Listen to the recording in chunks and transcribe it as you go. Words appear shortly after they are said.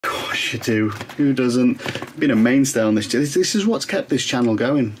course you do. Who doesn't? Been a mainstay on this. This is what's kept this channel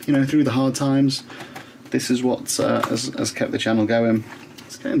going. You know, through the hard times. This is what has kept the channel going.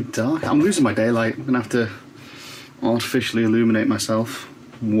 It's getting dark. I'm losing my daylight. I'm gonna have to artificially illuminate myself.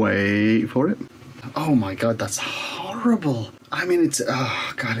 Wait for it. Oh my god, that's horrible. I mean, it's,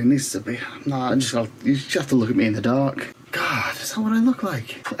 oh god, it needs to be. No, you just have to look at me in the dark. God, is that what I look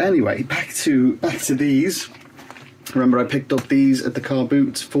like? Anyway, back to these. Remember, I picked up these at the car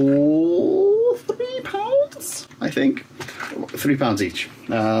boot for £3, I think. £3 each.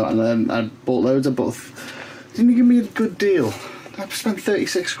 And then I bought loads of both. Didn't you give me a good deal? I spent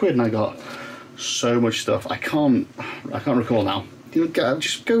 36 quid and I got so much stuff. I can't recall now. You know,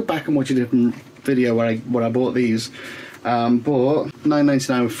 just go back and watch a different video where I bought these. But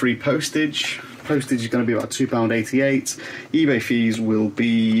 £9.99 with free postage. Postage is going to be about £2.88. eBay fees will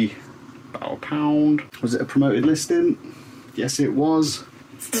be about £1. Was it a promoted listing? Yes, it was.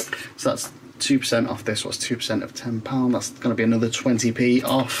 So that's 2% off this. What's 2% of £10? That's going to be another 20p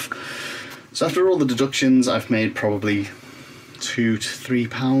off. So after all the deductions, I've made probably £2 to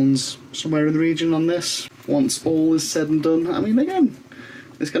 £3 somewhere in the region on this. Once all is said and done, I mean, again,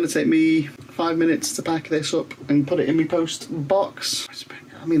 it's going to take me 5 minutes to pack this up and put it in my post box.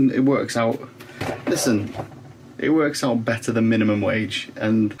 I mean, it works out. Listen, it works out better than minimum wage,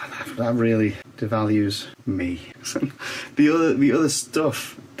 and that really devalues me. The other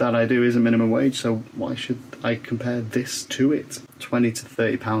stuff that I do isn't minimum wage, so why should I compare this to it? £20 to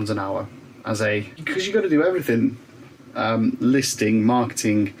 £30 an hour because you got to do everything. Listing,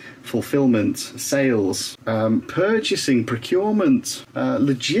 marketing, fulfillment, sales, purchasing, procurement,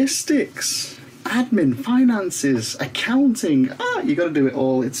 logistics, admin, finances, accounting. You got to do it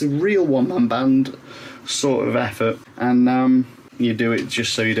all. It's a real one-man band sort of effort, and you do it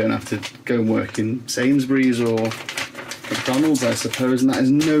just so you don't have to go and work in Sainsbury's or McDonald's, I suppose, and that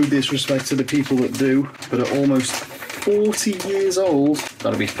is no disrespect to the people that do, but at almost 40 years old,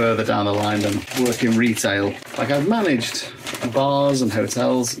 that'll be further down the line than working retail. Like, I've managed bars and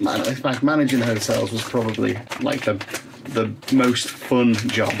hotels. In fact, managing hotels was probably like the most fun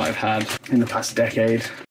job I've had in the past decade.